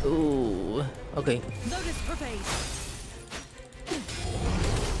 Ooh. Okay. Lotus pervade.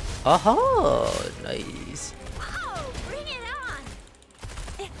 Aha! Nice. Whoa, bring it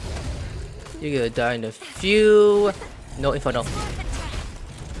on. You're gonna die in a few. No inferno.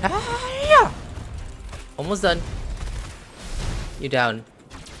 Ah! Almost done. You're down.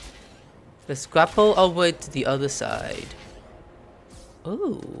 Let's grapple our way to the other side.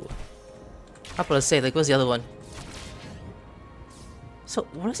 Ooh. How about I say, like, where's the other one? So,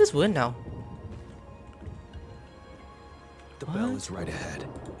 what does this win now? The bell is right ahead.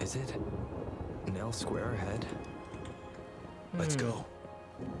 Is it? Nell Square ahead? Let's go.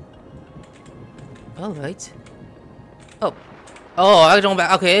 Alright. Oh. Oh, I don't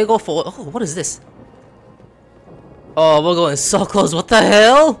back. Okay, go forward. Oh, what is this? Oh, we're going so close. What the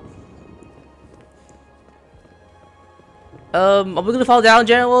hell? Are we gonna fall down,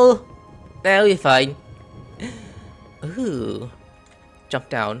 General? No, you're fine. Ooh. Jump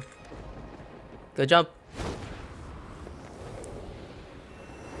down. Go jump.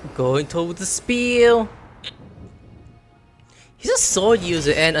 Going toward the spear. He's a sword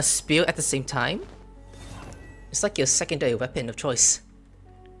user and a spear at the same time. It's like your secondary weapon of choice.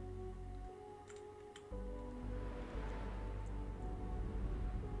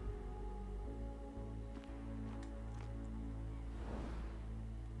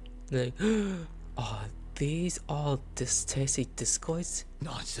 Like, are these all tasty discourse?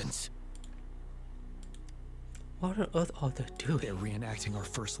 Nonsense. What on earth are they doing? They're reenacting our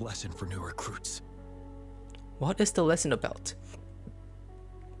first lesson for new recruits. What is the lesson about?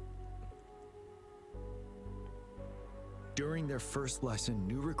 During their first lesson,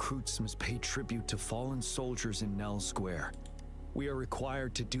 new recruits must pay tribute to fallen soldiers in Nell Square. We are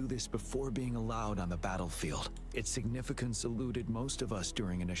required to do this before being allowed on the battlefield. Its significance eluded most of us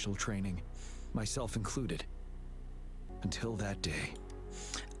during initial training, myself included. Until that day.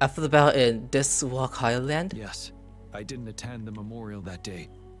 After the battle in Deswalk Highland? Yes, I didn't attend the memorial that day,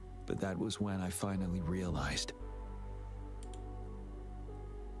 but that was when I finally realized.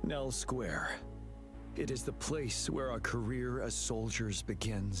 Nell Square. It is the place where our career as soldiers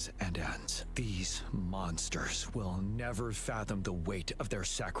begins and ends. These monsters will never fathom the weight of their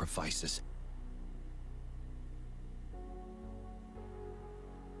sacrifices.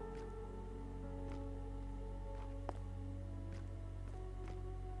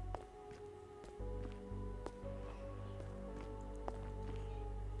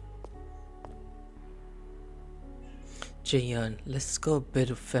 Jiyan, let's go a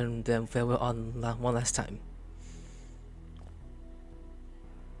bit from them where we're on one last time.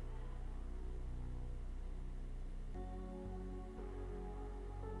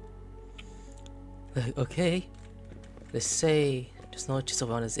 Like, okay, let's say there's no just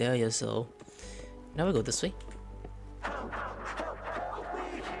around this area, so now we go this way.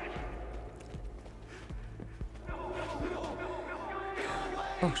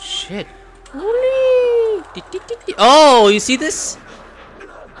 Oh shit. Oh, you see this?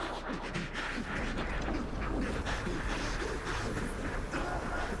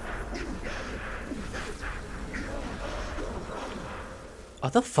 Are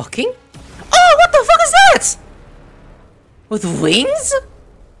they fucking? Oh, what the fuck is that? With wings?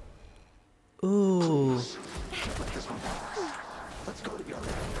 Ooh.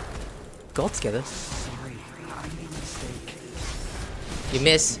 Go together. You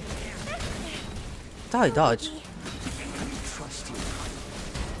miss. Dodge.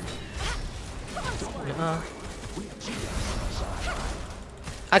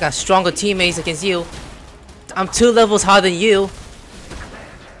 I got stronger teammates against you. I'm 2 levels higher than you.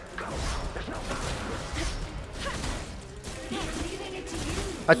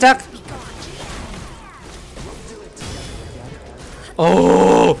 Attack!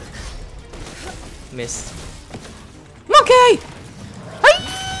 Oh! Missed. Monkey!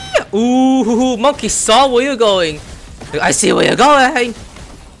 Hi! Ooh, monkey saw where you're going. I see where you're going.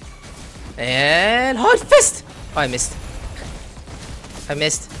 And hard fist. Oh, I missed. I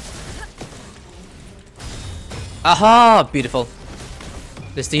missed. Aha! Beautiful.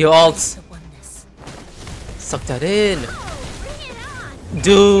 Let's do your ults. Suck that in.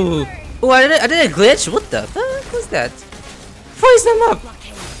 Dude. Oh, I did a glitch. What the fuck was that? Freeze them up.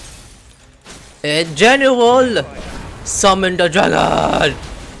 And General, summon the dragon.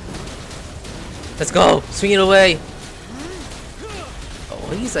 Let's go. Swing it away.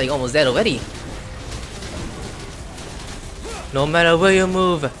 Oh, he's like almost dead already. No matter where you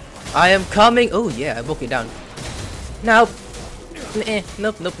move, I am coming. Oh yeah, I broke it down. Nope.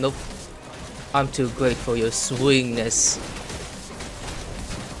 Nope, nope, nope. I'm too great for your swingness.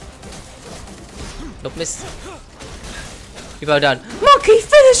 Nope, missed. You bow down. Monkey,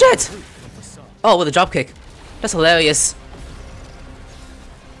 finish it! Oh, with a drop kick. That's hilarious.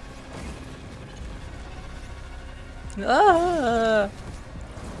 Ah.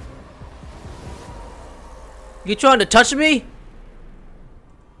 You trying to touch me?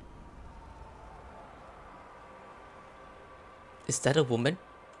 that a woman?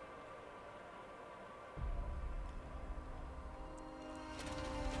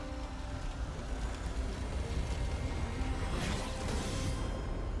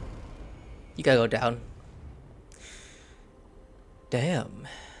 You gotta go down. Damn.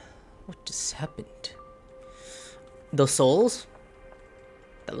 What just happened? Those souls?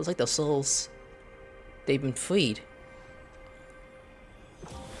 That looks like those souls. They've been freed.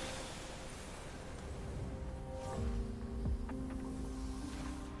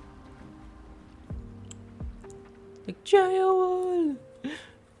 Like, jail!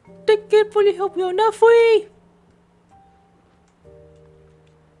 Take it for the help, you're not free!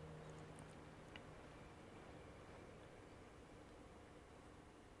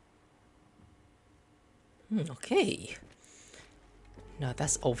 Okay. Now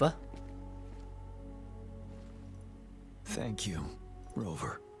that's over. Thank you,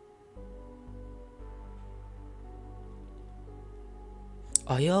 Rover.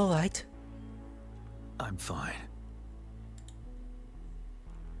 Are you alright? I'm fine.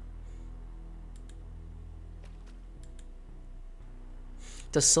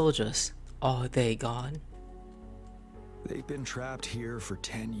 The soldiers, are they gone? They've been trapped here for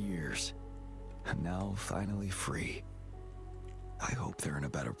 10 years. And now finally free. I hope they're in a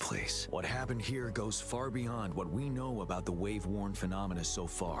better place. What happened here goes far beyond what we know about the wave-worn phenomena so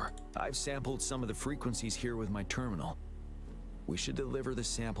far. I've sampled some of the frequencies here with my terminal. We should deliver the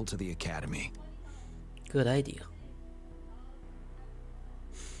sample to the Academy. Good idea.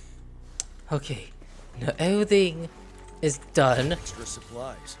 Okay, now everything is done. Extra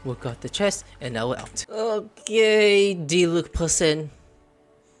supplies. We got the chest, and now we're out. Okay, D-look person.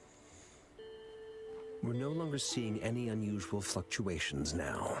 We're no longer seeing any unusual fluctuations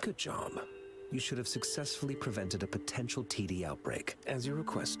now. Good job. You should have successfully prevented a potential TD outbreak. As you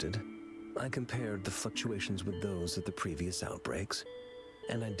requested, I compared the fluctuations with those of the previous outbreaks,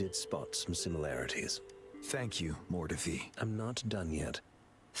 and I did spot some similarities. Thank you, Mortifi. I'm not done yet.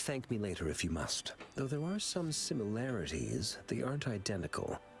 Thank me later if you must. Though there are some similarities, they aren't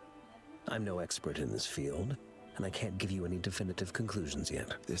identical. I'm no expert in this field, and I can't give you any definitive conclusions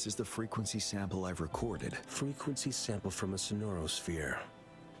yet. This is the frequency sample I've recorded. Frequency sample from a sonorosphere.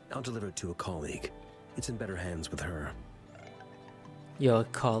 I'll deliver it to a colleague. It's in better hands with her. Your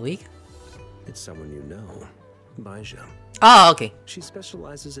colleague? It's someone you know. Baija. Oh, okay. She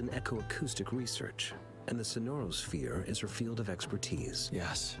specializes in echoacoustic research, and the sonorosphere is her field of expertise.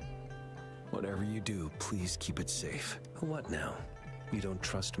 Yes. Whatever you do, please keep it safe. What now? You don't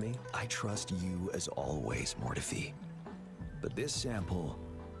trust me? I trust you as always, Mortifi. But this sample,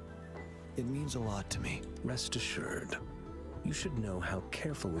 it means a lot to me. Rest assured. You should know how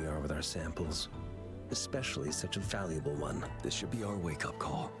careful we are with our samples, especially such a valuable one. This should be our wake-up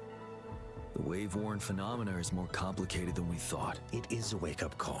call. The wave-worn phenomena is more complicated than we thought. It is a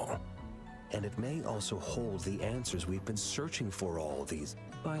wake-up call. And it may also hold the answers we've been searching for all these.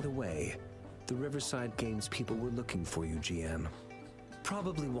 By the way, the Riverside Games people were looking for you, Jiyan.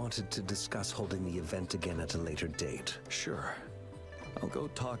 Probably wanted to discuss holding the event again at a later date. Sure. I'll go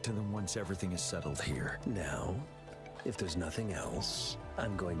talk to them once everything is settled here. Now, if there's nothing else,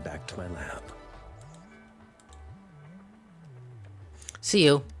 I'm going back to my lab. See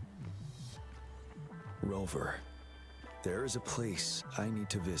you. Rover, there is a place I need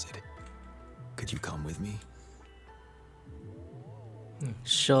to visit. Could you come with me?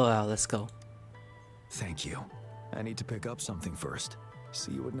 Sure, let's go. Thank you. I need to pick up something first.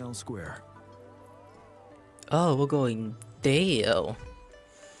 See you at Nell Square. Oh, we're going there.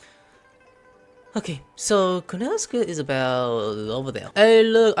 Okay, so Cornell Square is about over there. Hey,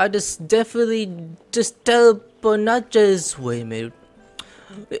 look, I definitely teleport, not just wait a minute.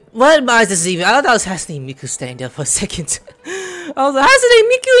 What am I deceiving? I thought that was Hatsune Miku standing there for a second. I was like, Hatsune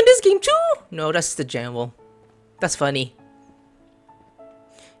Miku in this game too? No, that's the general. That's funny.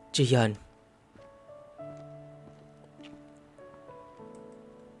 Jiyan.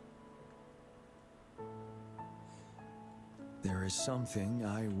 There is something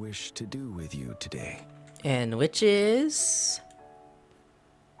I wish to do with you today. And which is...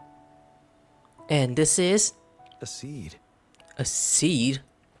 And this is... A seed. A seed?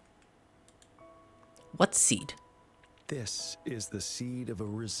 What seed? This is the seed of a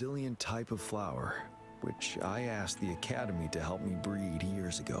resilient type of flower, which I asked the Academy to help me breed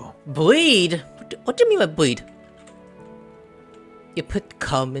years ago. Breed? What do you mean by breed? You put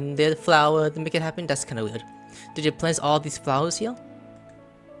cum in the flower to make it happen? That's kind of weird. Did you plant all these flowers here?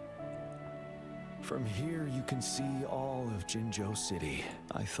 From here you can see all of Jinzhou City.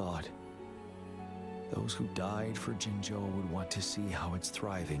 I thought those who died for Jinzhou would want to see how it's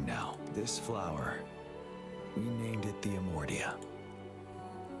thriving now. This flower, we named it the Amordia.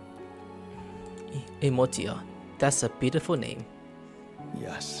 Emotia. That's a beautiful name.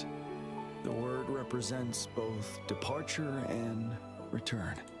 Yes. The word represents both departure and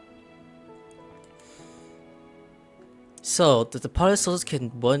return. So, the departed souls can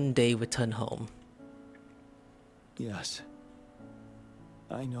one day return home. Yes.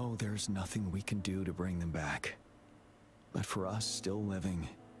 I know there's nothing we can do to bring them back. But for us still living,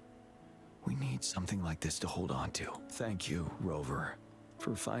 we need something like this to hold on to. Thank you, Rover,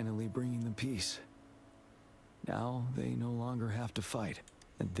 for finally bringing them peace. Now they no longer have to fight.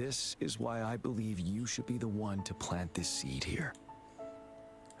 And this is why I believe you should be the one to plant this seed here.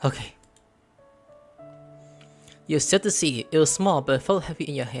 Okay. You set the seed. It was small, but it felt heavy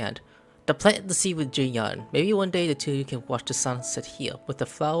in your hand. To plant the seed with Jiyan. Maybe one day the two of you can watch the sunset here with the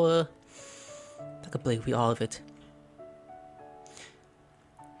flower. I can believe we all of it.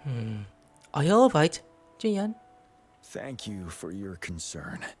 Are you alright, Jiyan? Thank you for your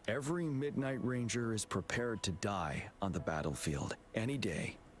concern. Every Midnight Ranger is prepared to die on the battlefield any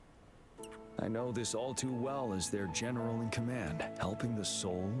day. I know this all too well as their general in command, helping the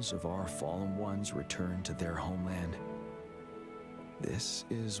souls of our fallen ones return to their homeland. This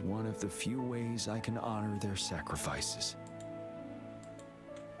is one of the few ways I can honor their sacrifices.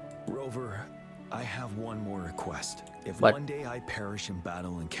 Rover, I have one more request. If one day I perish in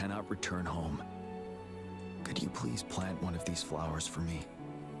battle and cannot return home, could you please plant one of these flowers for me?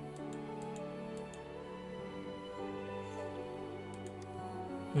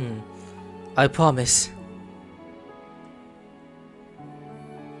 I promise.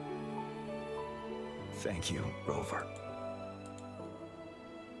 Thank you, Rover.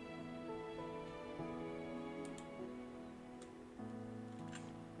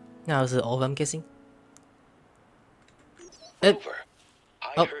 Now is it all I'm guessing? Rover,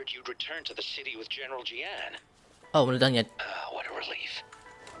 I heard you'd return to the city with General Jiyan. Oh, we're not done yet. What a relief.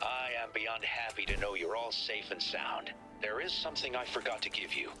 I am beyond happy to know you're all safe and sound. There is something I forgot to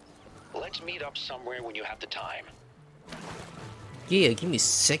give you. Let's meet up somewhere when you have the time. Yeah, give me a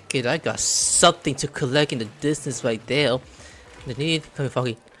second. I got something to collect in the distance right there. The need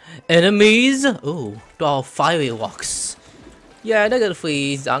fucking enemies. Ooh, they're all fiery rocks. Yeah, they're gonna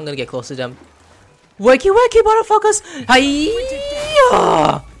freeze. I'm gonna get close to them. Wakey wakey, motherfuckers!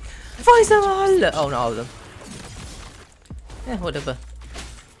 Hiya! Freeze them all! Oh, not all of them. Yeah, whatever.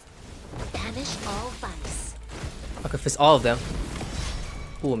 Banish all vice. I can fist all of them.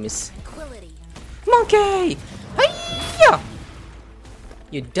 Ooh, miss. Monkey! Hiya!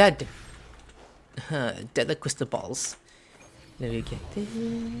 You're dead. Dead like crystal balls. Then we get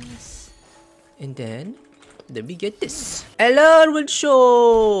this. And then we get this. Hello,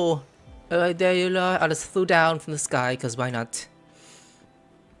 Windshow! Alright, there you are. I just flew down from the sky, because why not?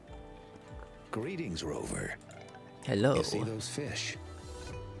 Greetings, Rover. Hello. You see those fish?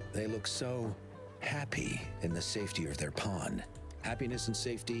 They look so happy in the safety of their pond. Happiness and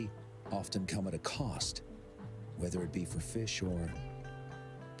safety often come at a cost, whether it be for fish or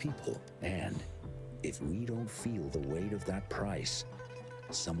people. And if we don't feel the weight of that price,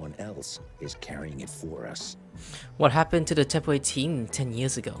 someone else is carrying it for us. What happened to the temporary team 10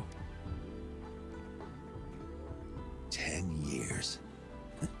 years ago? 10 years.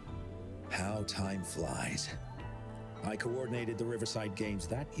 How time flies. I coordinated the Riverside Games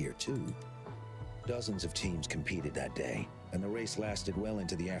that year, too. Dozens of teams competed that day, and the race lasted well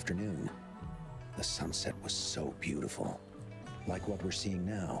into the afternoon. The sunset was so beautiful. Like what we're seeing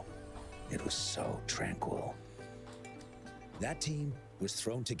now. It was so tranquil. That team was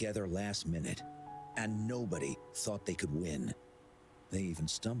thrown together last minute, and nobody thought they could win. They even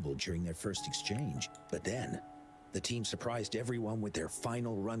stumbled during their first exchange, but then the team surprised everyone with their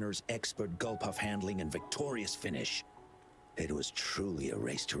final runner's expert gulp-off handling and victorious finish. It was truly a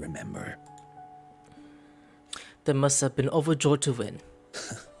race to remember. They must have been overjoyed to win.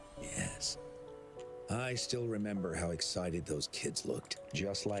 Yes. I still remember how excited those kids looked,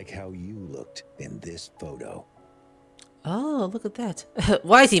 just like how you looked in this photo. Oh, look at that.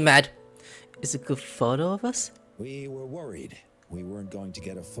 Why is he mad? Is it a good photo of us? We were worried we weren't going to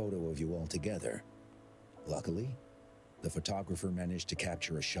get a photo of you all together. Luckily, the photographer managed to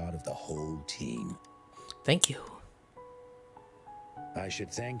capture a shot of the whole team. Thank you. I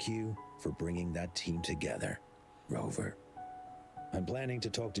should thank you for bringing that team together, Rover. I'm planning to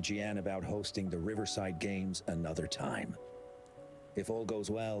talk to Jiyan about hosting the Riverside Games another time. If all goes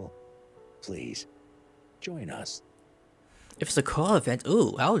well, please, join us. If it's a car event,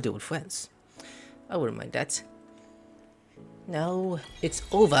 ooh, I'll do it with friends. I wouldn't mind that. No, it's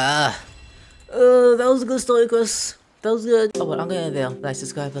over. That was a good story, Chris. That was good. Oh, well, I'm gonna end there. Like,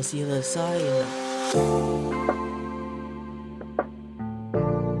 subscribe, I'll see you on the other side.